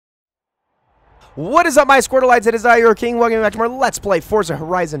What is up, my Squirtleites? It is I, your king. Welcome back to more Let's Play Forza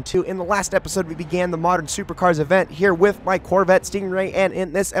Horizon 2. In the last episode, we began the Modern Supercars event here with my Corvette Stingray, and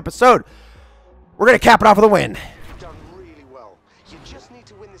in this episode, we're going to cap it off with a win. You've done really well. You just need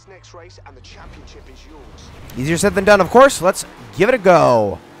to win this next race, and the championship is yours. Easier said than done, of course. Let's give it a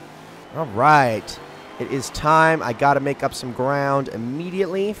go. All right. It is time. I got to make up some ground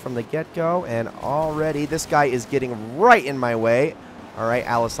immediately from the get-go, and already this guy is getting right in my way. All right,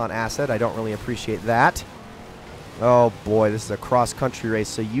 Alice on acid. I don't really appreciate that. Oh, boy, this is a cross-country race,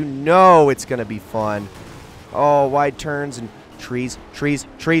 so you know it's going to be fun. Oh, wide turns and trees, trees,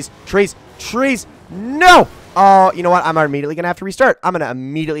 trees, trees, trees. No! Oh, you know what? I'm immediately going to have to restart. I'm going to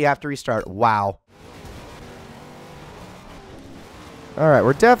immediately have to restart. Wow. All right,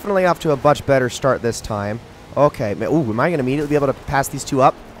 we're definitely off to a much better start this time. Okay. Ooh, am I going to immediately be able to pass these two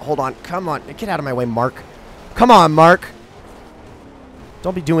up? Hold on. Come on. Get out of my way, Mark. Come on, Mark.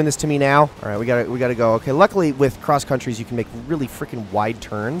 Don't be doing this to me now. All right, we gotta go. Okay, luckily with cross countries you can make really freaking wide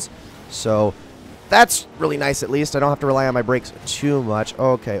turns, so that's really nice. At least I don't have to rely on my brakes too much.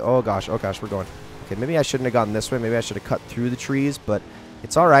 Okay. Oh gosh, we're going. Okay, maybe I shouldn't have gotten this way. Maybe I should have cut through the trees, but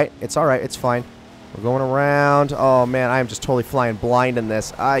it's all right. It's all right. It's fine. We're going around. Oh man, I am just totally flying blind in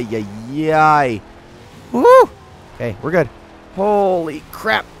this. Ay ay ay. Woo! Okay, we're good. Holy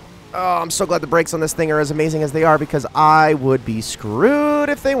crap. Oh, I'm so glad the brakes on this thing are as amazing as they are, because I would be screwed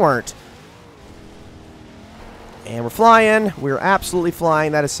if they weren't. And we're flying. We're absolutely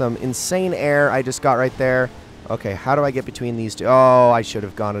flying. That is some insane air I just got right there. Okay, how do I get between these two? Oh, I should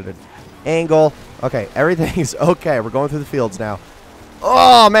have gone at an angle. Okay, everything's okay. We're going through the fields now.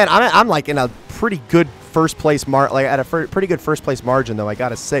 Oh, man, I'm like in a pretty good first place pretty good first place margin, though, I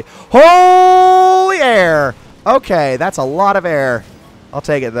gotta say. Holy air! Okay, that's a lot of air. I'll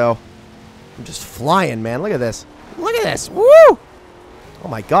take it, though. I'm just flying, man. Look at this. Look at this. Woo! Oh,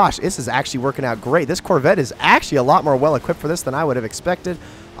 my gosh. This is actually working out great. This Corvette is actually a lot more well-equipped for this than I would have expected.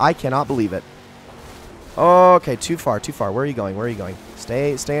 I cannot believe it. Okay, too far, too far. Where are you going? Where are you going?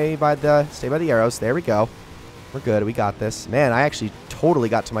 Stay by the arrows. There we go. We're good. We got this. Man, I actually totally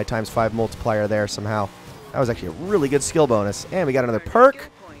got to my ×5 multiplier there somehow. That was actually a really good skill bonus. And we got another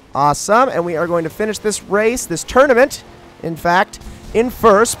perk. Awesome. And we are going to finish this race, this tournament, in fact, in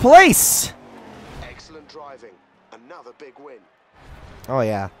first place. Excellent driving. Another big win. Oh,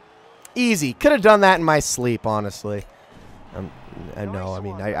 yeah. Easy. Could have done that in my sleep, honestly. I know. I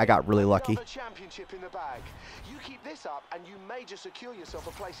mean, I got really lucky. Championship in the bag. You keep this up, and you may just secure yourself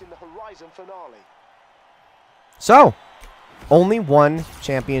a place in the Horizon finale. So, only one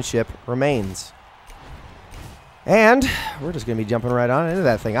championship remains. And we're just going to be jumping right on into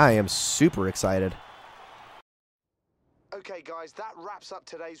that thing. I am super excited. Okay, guys, that wraps up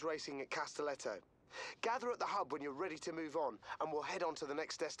today's racing at Castelletto. Gather at the hub when you're ready to move on, and we'll head on to the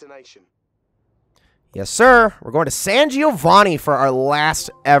next destination. Yes, sir. We're going to San Giovanni for our last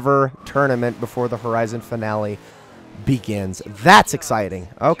ever tournament before the Horizon finale begins. That's exciting.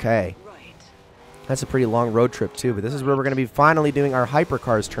 Okay. That's a pretty long road trip, too, but this is where we're going to be finally doing our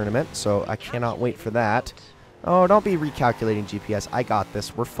Hypercars tournament, so I cannot wait for that. Oh, don't be recalculating GPS. I got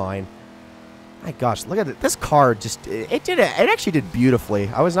this. We're fine. My gosh, look at it. This car just, it actually did beautifully.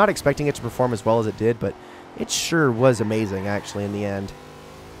 I was not expecting it to perform as well as it did, but it sure was amazing, actually, in the end.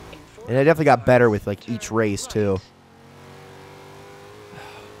 And it definitely got better with, like, each race, too.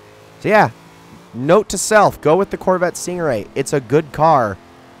 So, yeah. Note to self, go with the Corvette Stingray. It's a good car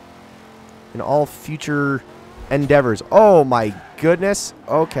in all future endeavors. Oh, my goodness.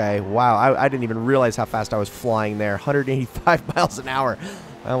 Okay, wow. I didn't even realize how fast I was flying there. 185 miles an hour.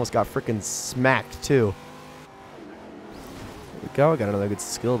 I almost got freaking smacked, too. There we go. I got another good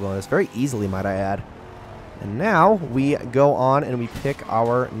skill bonus. Very easily, might I add. And now we go on and we pick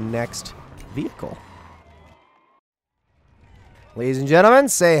our next vehicle. Ladies and gentlemen,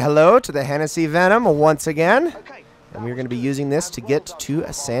 say hello to the Hennessy Venom once again. And we're going to be using this to get to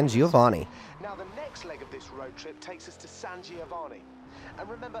San Giovanni. Now, the next leg of this road trip takes us to San Giovanni. And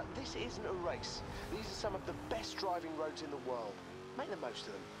remember, this isn't a race. These are some of the best driving roads in the world. Make the most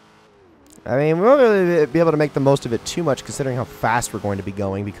of them. I mean, we won't really be able to make the most of it too much considering how fast we're going to be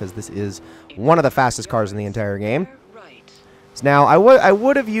going, because this is one of the fastest cars in the entire game. So now, I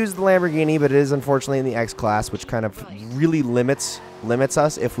would have used the Lamborghini, but it is unfortunately in the X-Class, which kind of really limits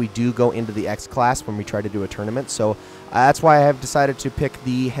us if we do go into the X-Class when we try to do a tournament. So that's why I have decided to pick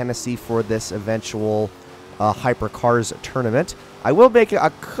the Hennessy for this eventual Hypercars tournament. I will make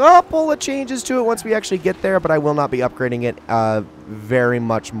a couple of changes to it once we actually get there, but I will not be upgrading it very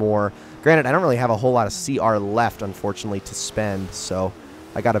much more. Granted, I don't really have a whole lot of CR left, unfortunately, to spend, so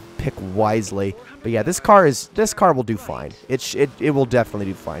I got to pick wisely. But yeah, this car will do fine. It will definitely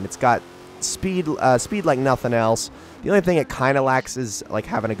do fine. It's got speed like nothing else. The only thing it kind of lacks is like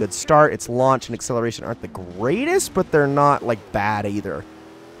having a good start. Its launch and acceleration aren't the greatest, but they're not like bad either.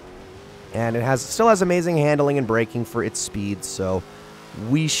 And it still has amazing handling and braking for its speed, so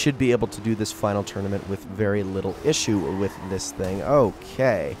we should be able to do this final tournament with very little issue with this thing.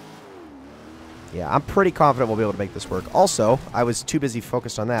 Okay. Yeah, I'm pretty confident we'll be able to make this work. Also, I was too busy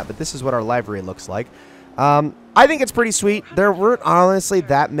focused on that, but this is what our livery looks like. I think it's pretty sweet. There weren't honestly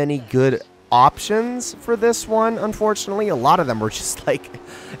that many good options for this one, unfortunately. A lot of them were just like,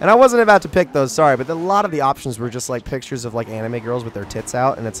 and I wasn't about to pick those, sorry, but a lot of the options were just like pictures of like anime girls with their tits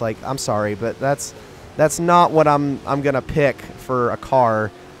out, and it's like, I'm sorry, but that's not what I'm gonna pick for a car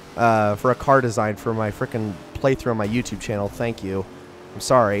design for my freaking playthrough on my YouTube channel. Thank you. I'm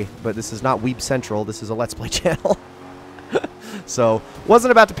sorry, but this is not Weeb Central. This is a Let's Play channel. So,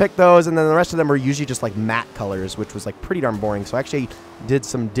 wasn't about to pick those, and then the rest of them were usually just like matte colors, which was like pretty darn boring. So I actually did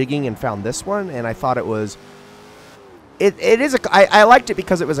some digging and found this one, and I thought it was... I liked it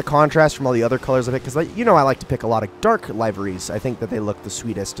because it was a contrast from all the other colors I picked, because, like, you know, I like to pick a lot of dark liveries. I think that they look the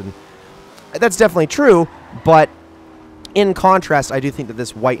sweetest, and that's definitely true, but in contrast, I do think that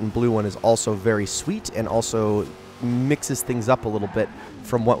this white and blue one is also very sweet and also mixes things up a little bit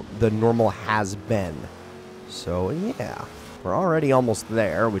from what the normal has been. So, yeah. We're already almost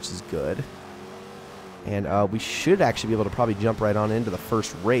there, which is good. And we should actually be able to probably jump right on into the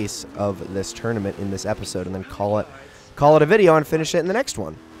first race of this tournament in this episode and then call it a video and finish it in the next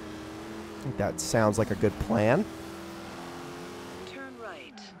one. I think that sounds like a good plan. Turn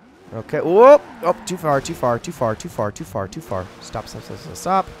right. Okay. Whoop! Oh, too far, too far, too far, too far, too far, too far. Stop, stop, stop, stop,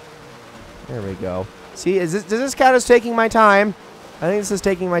 stop. There we go. See, does this count as taking my time? I think this is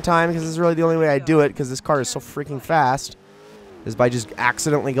taking my time because this is really the only way I do it, because this car is so freaking fast. Is by just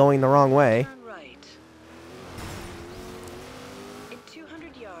accidentally going the wrong way.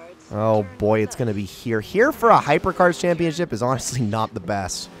 Oh boy, it's going to be here. Here for a Hypercars Championship is honestly not the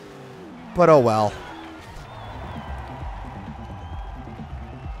best. But oh well.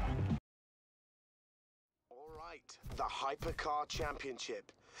 Alright, the Hypercar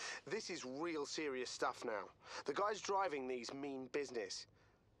Championship. This is real serious stuff now. The guys driving these mean business.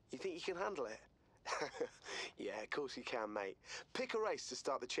 You think you can handle it? Yeah, of course you can, mate. Pick a race to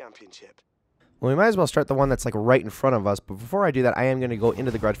start the championship. Well, we might as well start the one that's like right in front of us. But before I do that, I am going to go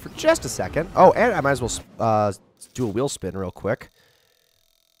into the garage for just a second. Oh, and I might as well do a wheel spin real quick.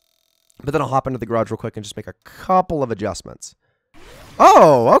 But then I'll hop into the garage real quick and just make a couple of adjustments.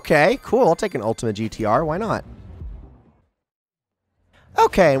 Oh, okay, cool. I'll take an Ultimate GTR. Why not?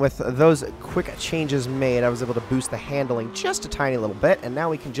 Okay, and with those quick changes made, I was able to boost the handling just a tiny little bit, and now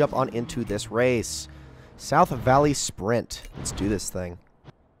we can jump on into this race. South Valley Sprint. Let's do this thing.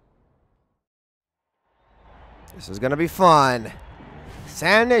 This is going to be fun.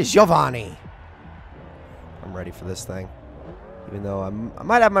 San Giovanni. I'm ready for this thing. Even though I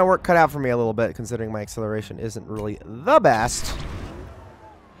might have my work cut out for me a little bit, considering my acceleration isn't really the best.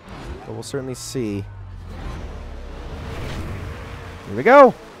 But we'll certainly see. Here we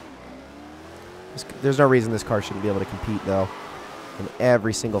go. There's no reason this car shouldn't be able to compete, though, in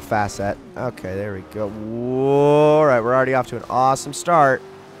every single facet. Okay, there we go. All right, we're already off to an awesome start.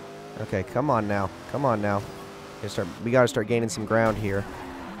 Okay, come on now. Come on now. We got to start gaining some ground here.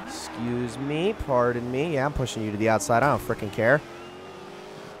 Excuse me. Pardon me. Yeah, I'm pushing you to the outside. I don't freaking care.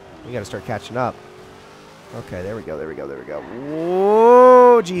 We got to start catching up. Okay, there we go. There we go. There we go.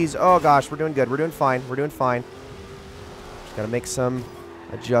 Whoa, geez. Oh, gosh. We're doing good. We're doing fine. We're doing fine. Got to make some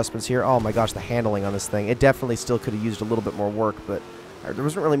adjustments here. Oh my gosh, the handling on this thing. It definitely still could have used a little bit more work, but there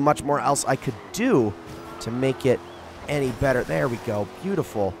wasn't really much more else I could do to make it any better. There we go.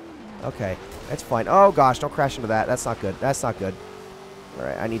 Beautiful. Okay, that's fine. Oh gosh, don't crash into that. That's not good. That's not good. All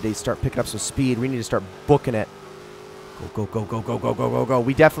right, I need to start picking up some speed. We need to start booking it. Go, go, go, go, go, go, go, go, go.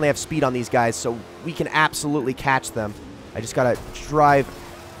 We definitely have speed on these guys, so we can absolutely catch them. I just got to drive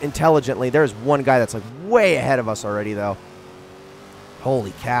intelligently. There's one guy that's like way ahead of us already, though.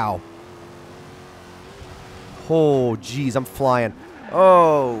 Holy cow. Oh, geez, I'm flying.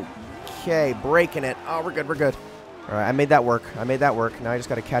 Okay, breaking it. Oh, we're good, we're good. All right, I made that work. I made that work. Now I just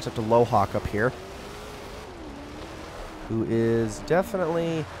got to catch up to Lowhawk up here, who is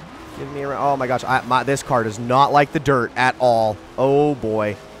definitely giving me a... Oh, my gosh. This car does not like the dirt at all. Oh,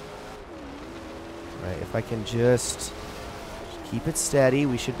 boy. All right, if I can just keep it steady,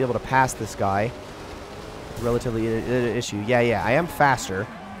 we should be able to pass this guy. Relatively issue. Yeah, I am faster,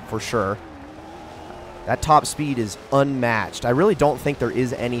 for sure. That top speed is unmatched. I really don't think there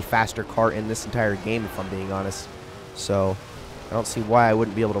is any faster car in this entire game, if I'm being honest. So, I don't see why I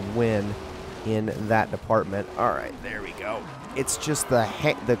wouldn't be able to win in that department. All right, there we go. It's just the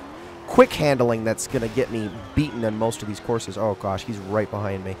quick handling that's going to get me beaten in most of these courses. Oh, gosh, he's right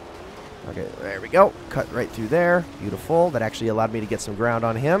behind me. Okay, there we go. Cut right through there. Beautiful. That actually allowed me to get some ground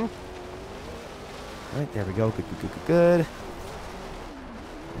on him. All right, there we go. Good, good, good, good, good.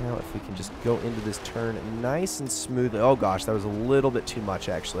 Now if we can just go into this turn nice and smooth. Oh, gosh, that was a little bit too much,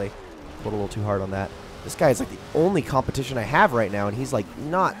 actually. Pulled a little too hard on that. This guy is like the only competition I have right now, and he's like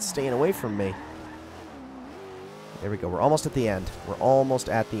not staying away from me. There we go. We're almost at the end. We're almost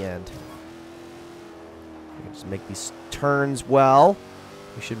at the end. Just make these turns well.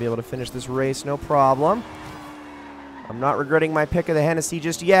 We should be able to finish this race, no problem. I'm not regretting my pick of the Hennessy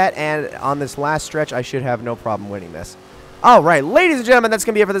just yet, and on this last stretch, I should have no problem winning this. All right, ladies and gentlemen, that's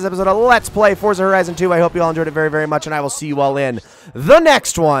going to be it for this episode of Let's Play Forza Horizon 2. I hope you all enjoyed it very, very much, and I will see you all in the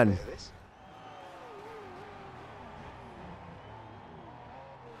next one.